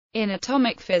In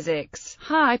atomic physics,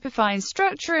 hyperfine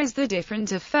structure is the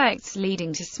different effects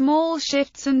leading to small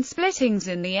shifts and splittings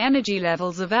in the energy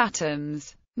levels of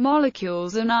atoms,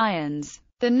 molecules and ions.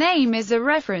 The name is a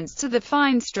reference to the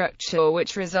fine structure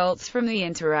which results from the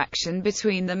interaction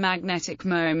between the magnetic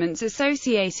moments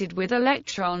associated with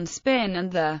electron spin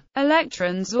and the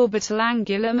electron's orbital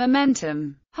angular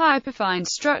momentum. Hyperfine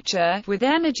structure, with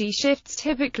energy shifts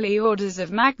typically orders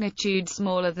of magnitude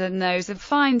smaller than those of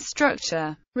fine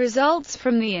structure, results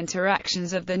from the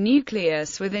interactions of the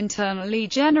nucleus with internally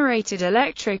generated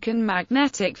electric and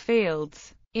magnetic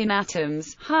fields. In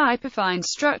atoms, hyperfine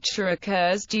structure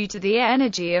occurs due to the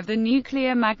energy of the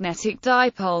nuclear magnetic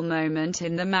dipole moment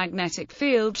in the magnetic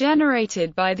field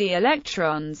generated by the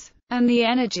electrons, and the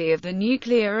energy of the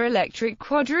nuclear electric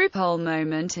quadrupole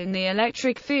moment in the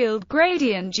electric field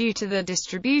gradient due to the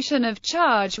distribution of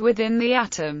charge within the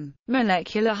atom.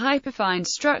 Molecular hyperfine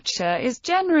structure is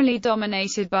generally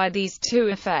dominated by these two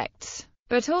effects,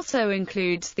 but also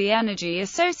includes the energy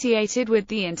associated with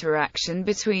the interaction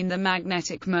between the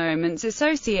magnetic moments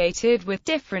associated with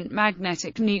different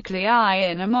magnetic nuclei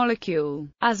in a molecule,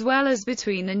 as well as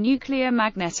between the nuclear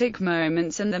magnetic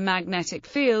moments and the magnetic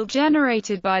field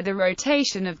generated by the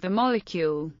rotation of the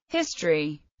molecule.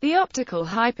 History. The optical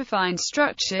hyperfine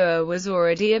structure was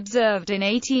already observed in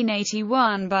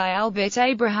 1881 by Albert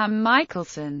Abraham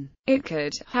Michelson. It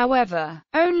could, however,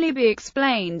 only be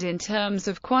explained in terms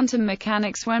of quantum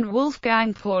mechanics when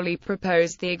Wolfgang Pauli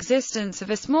proposed the existence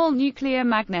of a small nuclear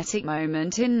magnetic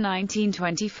moment in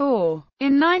 1924.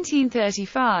 In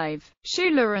 1935,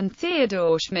 Schuler and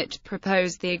Theodor Schmidt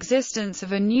proposed the existence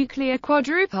of a nuclear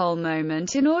quadrupole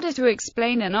moment in order to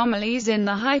explain anomalies in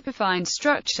the hyperfine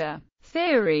structure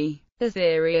theory. The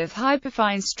theory of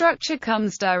hyperfine structure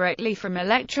comes directly from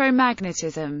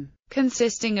electromagnetism,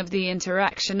 consisting of the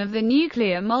interaction of the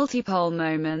nuclear multipole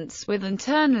moments with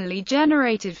internally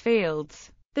generated fields.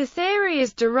 The theory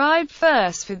is derived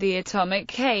first for the atomic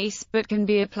case, but can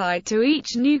be applied to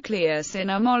each nucleus in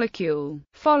a molecule.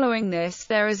 Following this,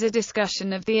 there is a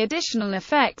discussion of the additional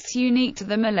effects unique to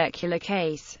the molecular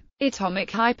case. Atomic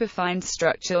hyperfine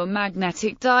structure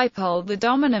magnetic dipole. The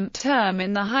dominant term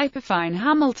in the hyperfine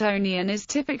Hamiltonian is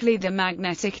typically the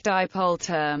magnetic dipole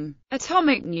term.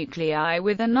 Atomic nuclei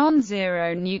with a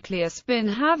non-zero nuclear spin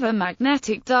have a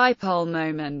magnetic dipole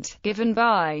moment, given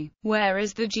by,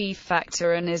 whereas the G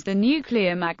factor N is the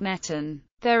nuclear magneton.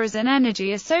 There is an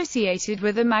energy associated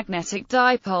with a magnetic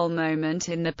dipole moment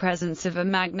in the presence of a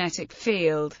magnetic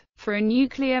field. For a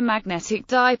nuclear magnetic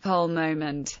dipole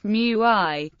moment,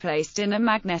 μI, placed in a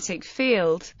magnetic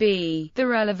field, B, the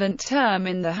relevant term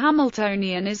in the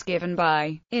Hamiltonian is given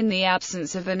by, in the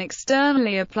absence of an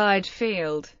externally applied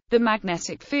field, the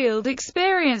magnetic field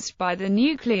experienced by the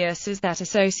nucleus is that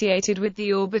associated with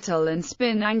the orbital and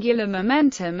spin angular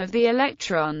momentum of the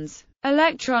electrons.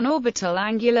 Electron orbital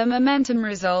angular momentum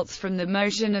results from the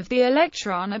motion of the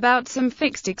electron about some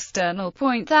fixed external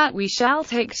point that we shall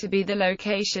take to be the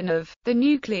location of the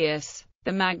nucleus.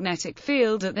 The magnetic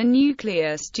field at the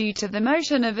nucleus due to the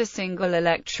motion of a single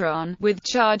electron, with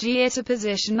charge E at a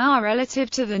position r relative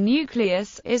to the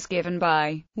nucleus, is given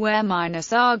by, where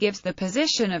 -r gives the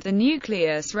position of the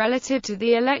nucleus relative to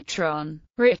the electron.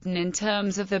 Written in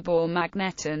terms of the Bohr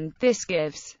magneton, this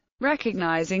gives,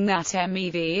 recognizing that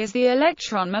MeV is the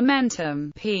electron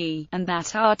momentum, p, and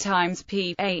that r times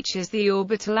p, h is the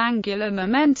orbital angular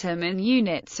momentum in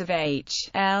units of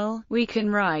h, l, we can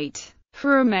write,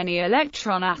 for a many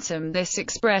electron atom this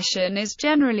expression is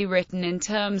generally written in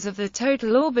terms of the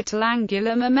total orbital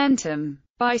angular momentum,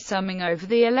 by summing over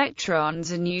the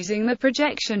electrons and using the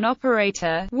projection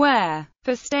operator, where,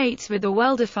 for states with a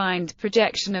well-defined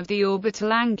projection of the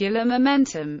orbital angular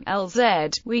momentum,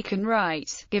 Lz, we can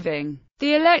write, giving,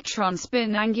 the electron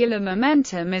spin angular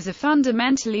momentum is a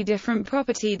fundamentally different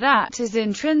property that is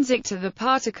intrinsic to the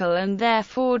particle and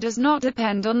therefore does not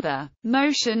depend on the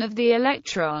motion of the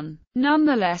electron.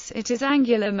 Nonetheless, it is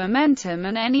angular momentum,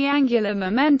 and any angular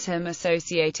momentum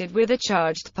associated with a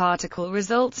charged particle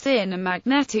results in a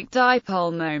magnetic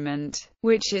dipole moment,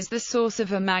 which is the source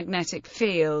of a magnetic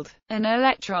field. An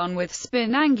electron with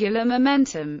spin angular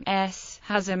momentum, s,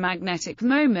 has a magnetic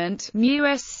moment,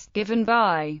 μs, given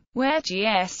by, where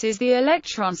gs is the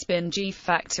electron spin G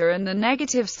factor and the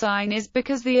negative sign is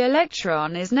because the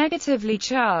electron is negatively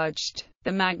charged.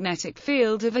 The magnetic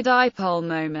field of a dipole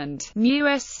moment,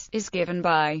 μs, is given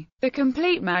by, the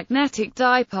complete magnetic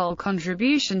dipole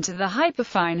contribution to the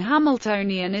hyperfine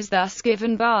Hamiltonian is thus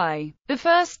given by, the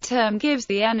first term gives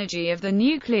the energy of the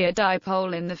nuclear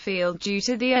dipole in the field due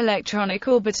to the electronic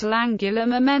orbital angular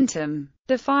momentum.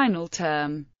 The final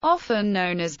term, often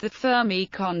known as the Fermi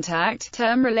contact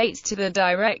term, relates to the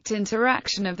direct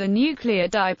interaction of the nuclear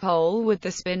dipole with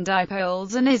the spin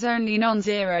dipoles and is only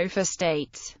non-zero for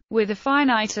states with a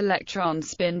finite electron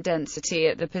spin density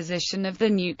at the position of the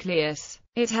nucleus.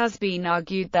 It has been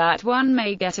argued that one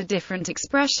may get a different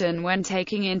expression when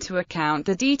taking into account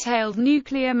the detailed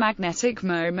nuclear magnetic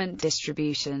moment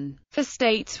distribution. For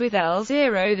states with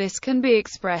L0, this can be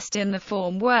expressed in the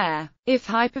form where, if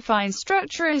hyperfine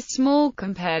structure is small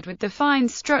compared with the fine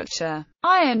structure,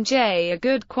 I and J are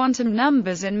good quantum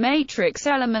numbers and matrix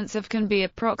elements of can be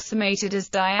approximated as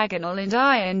diagonal in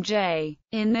I and J.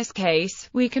 In this case,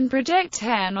 we can project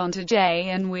n onto J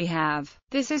and we have.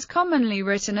 This is commonly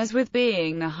written as with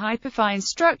being the hyperfine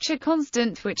structure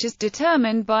constant, which is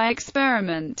determined by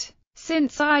experiment.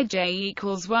 Since Ij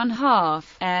equals 1/2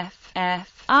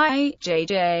 f I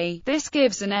jj, this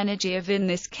gives an energy of, in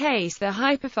this case, the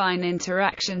hyperfine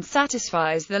interaction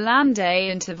satisfies the Landé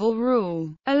interval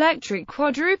rule. Electric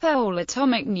quadrupole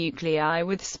atomic nuclei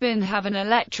with spin have an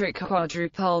electric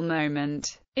quadrupole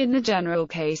moment. In the general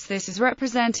case, this is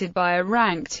represented by a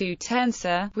rank 2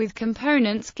 tensor, with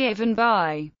components given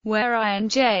by, where I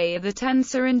and J are the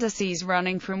tensor indices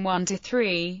running from 1 to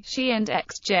 3, Xi and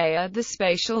Xj are the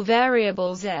spatial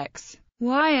variables x,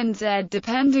 y and z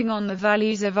depending on the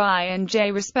values of I and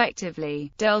J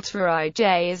respectively. Delta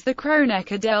Ij is the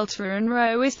Kronecker delta and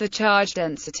ρ is the charge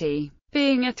density.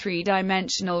 Being a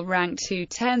three-dimensional rank 2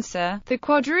 tensor, the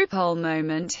quadrupole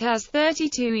moment has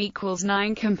 32 equals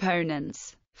 9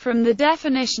 components. From the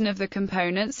definition of the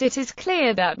components, it is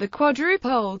clear that the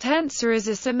quadrupole tensor is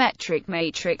a symmetric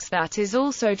matrix that is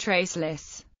also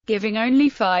traceless, giving only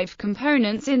 5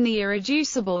 components in the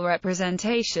irreducible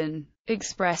representation.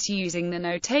 Expressed using the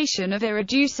notation of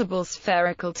irreducible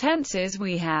spherical tensors,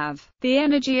 we have the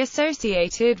energy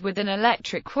associated with an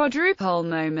electric quadrupole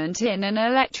moment in an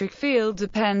electric field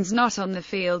depends not on the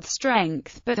field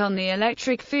strength, but on the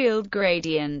electric field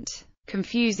gradient,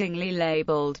 confusingly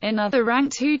labeled another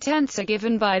rank 2 tensor,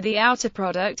 given by the outer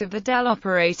product of the del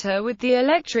operator with the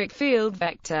electric field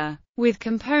vector, with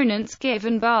components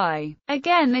given by.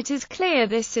 Again, it is clear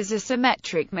this is a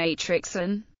symmetric matrix,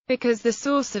 and because the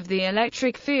source of the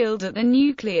electric field at the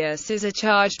nucleus is a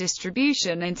charge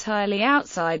distribution entirely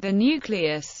outside the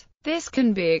nucleus, this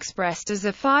can be expressed as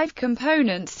a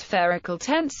 5-component spherical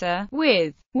tensor,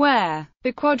 with where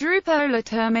the quadrupolar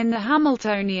term in the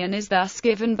Hamiltonian is thus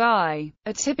given by.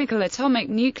 A typical atomic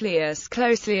nucleus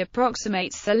closely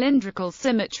approximates cylindrical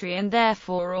symmetry, and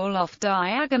therefore all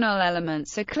off-diagonal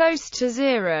elements are close to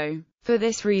zero. For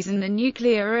this reason, the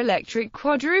nuclear electric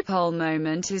quadrupole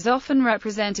moment is often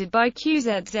represented by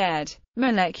QZZ.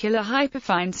 Molecular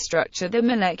hyperfine structure. The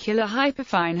molecular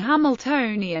hyperfine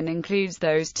Hamiltonian includes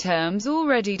those terms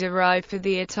already derived for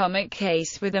the atomic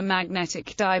case with a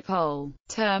magnetic dipole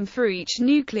term for each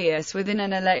nucleus within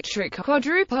an electric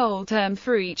quadrupole term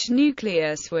for each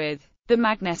nucleus with. The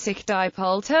magnetic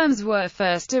dipole terms were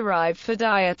first derived for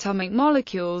diatomic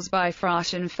molecules by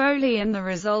Frasch and Foley, and the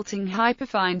resulting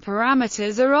hyperfine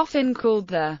parameters are often called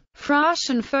the Frasch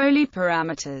and Foley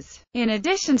parameters. In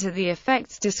addition to the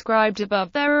effects described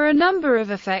above, there are a number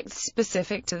of effects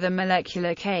specific to the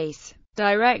molecular case.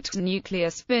 Direct nuclear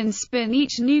spin.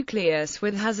 Each nucleus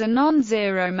has a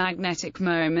non-zero magnetic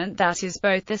moment that is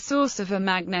both the source of a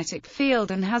magnetic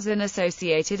field and has an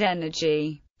associated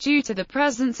energy, due to the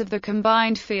presence of the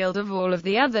combined field of all of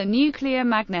the other nuclear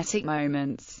magnetic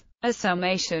moments. A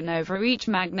summation over each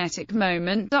magnetic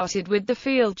moment dotted with the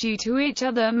field due to each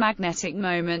other magnetic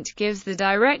moment gives the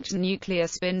direct nuclear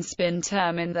spin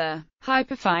term in the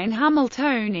hyperfine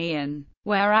Hamiltonian,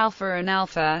 where alpha and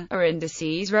alpha are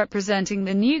indices representing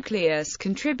the nucleus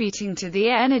contributing to the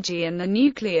energy and the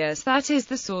nucleus that is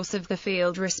the source of the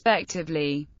field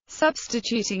respectively.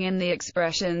 Substituting in the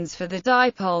expressions for the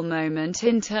dipole moment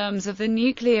in terms of the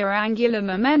nuclear angular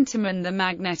momentum and the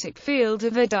magnetic field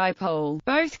of a dipole,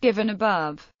 both given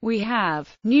above, we have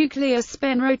nuclear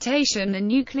spin rotation. The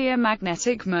nuclear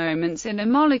magnetic moments in a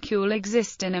molecule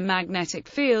exist in a magnetic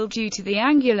field due to the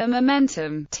angular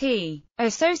momentum T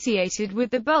associated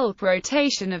with the bulk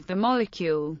rotation of the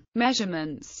molecule.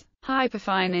 Measurements.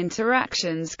 Hyperfine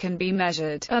interactions can be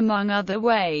measured, among other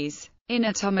ways, in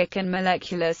atomic and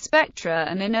molecular spectra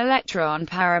and in electron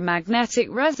paramagnetic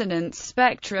resonance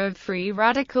spectra of free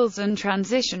radicals and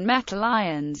transition metal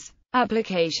ions.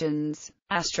 Applications.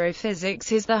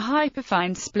 Astrophysics is the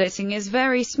hyperfine splitting is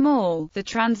very small. The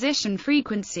transition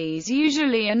frequencies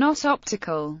usually are not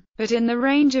optical, but in the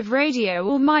range of radio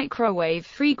or microwave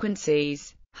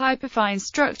frequencies. Hyperfine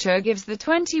structure gives the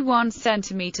 21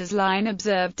 cm line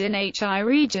observed in HI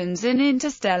regions in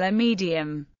interstellar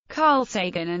medium. Carl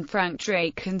Sagan and Frank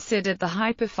Drake considered the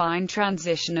hyperfine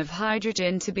transition of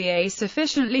hydrogen to be a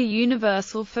sufficiently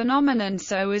universal phenomenon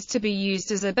so as to be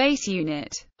used as a base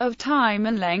unit of time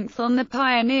and length on the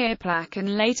Pioneer plaque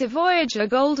and later Voyager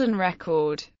golden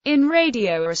record. In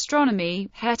radio astronomy,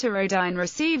 heterodyne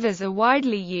receivers are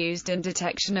widely used in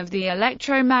detection of the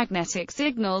electromagnetic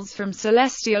signals from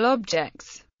celestial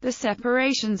objects. The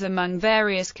separations among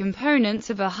various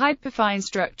components of a hyperfine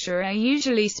structure are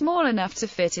usually small enough to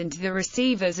fit into the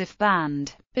receiver's if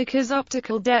band. Because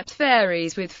optical depth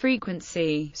varies with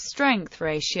frequency, strength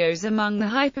ratios among the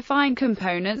hyperfine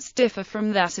components differ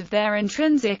from that of their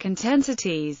intrinsic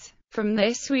intensities. From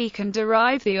this we can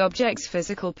derive the object's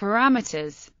physical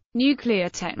parameters. Nuclear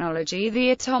technology. The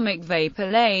atomic vapor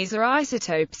laser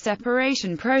isotope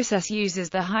separation process uses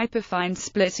the hyperfine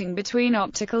splitting between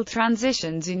optical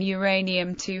transitions in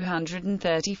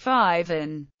uranium-235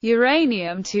 and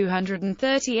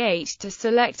uranium-238 to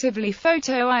selectively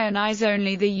photoionize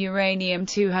only the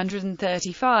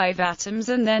uranium-235 atoms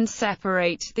and then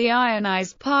separate the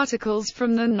ionized particles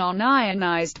from the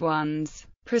non-ionized ones.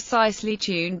 Precisely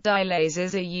tuned dye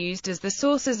lasers are used as the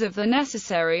sources of the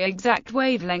necessary exact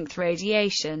wavelength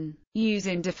radiation. Used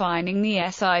in defining the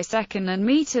SI second and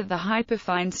meter the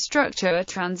hyperfine structure. A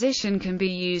transition can be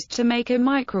used to make a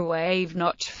microwave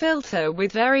notch filter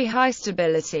with very high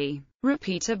stability,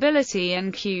 repeatability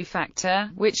and Q factor,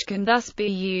 which can thus be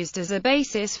used as a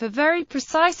basis for very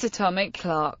precise atomic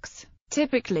clocks.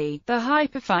 Typically, the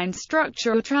hyperfine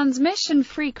structure or transmission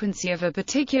frequency of a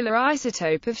particular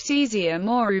isotope of cesium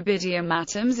or rubidium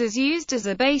atoms is used as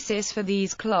a basis for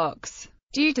these clocks.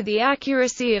 Due to the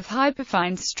accuracy of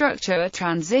hyperfine structure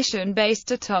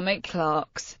transition-based atomic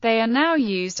clocks, they are now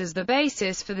used as the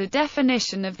basis for the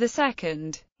definition of the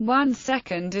second. 1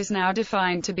 second is now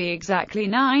defined to be exactly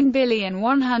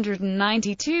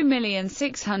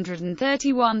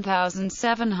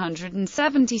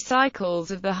 9,192,631,770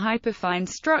 cycles of the hyperfine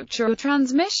structure or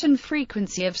transmission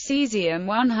frequency of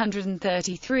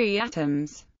cesium-133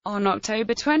 atoms. On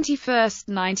October 21,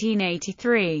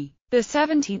 1983, the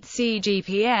 17th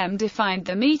CGPM defined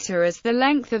the meter as the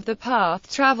length of the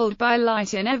path traveled by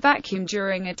light in a vacuum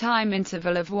during a time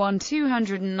interval of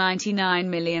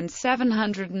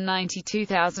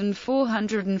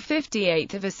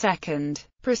 1,299,792,458 of a second.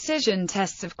 Precision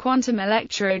tests of quantum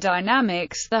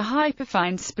electrodynamics. The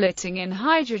hyperfine splitting in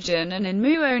hydrogen and in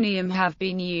muonium have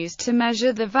been used to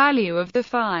measure the value of the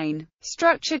fine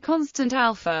structure constant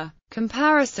alpha.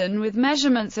 Comparison with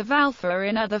measurements of alpha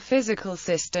in other physical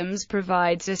systems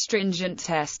provides a stringent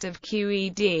test of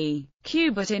QED.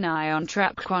 But in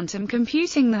ion-trapped quantum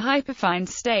computing, the hyperfine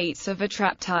states of a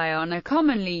trapped ion are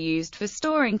commonly used for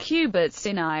storing qubits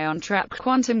in ion-trapped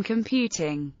quantum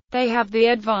computing. They have the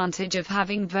advantage of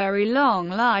having very long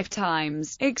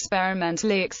lifetimes,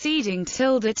 experimentally exceeding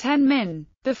 ~10 min.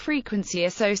 The frequency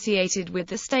associated with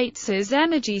the states'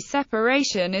 energy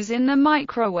separation is in the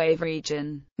microwave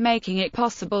region, making it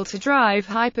possible to drive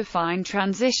hyperfine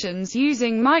transitions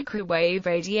using microwave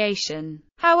radiation.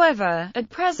 However, at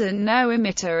present no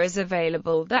emitter is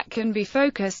available that can be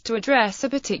focused to address a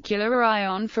particular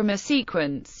ion from a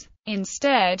sequence.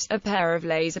 Instead, a pair of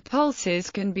laser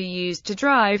pulses can be used to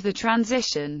drive the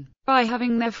transition, by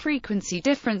having their frequency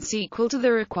difference equal to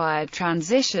the required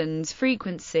transition's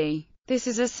frequency. This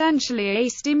is essentially a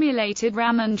stimulated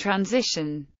Raman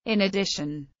transition. In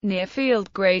addition,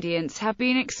 near-field gradients have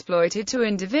been exploited to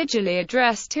individually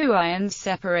address two ions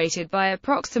separated by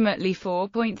approximately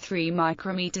 4.3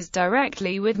 micrometers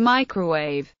directly with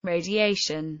microwave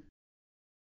radiation.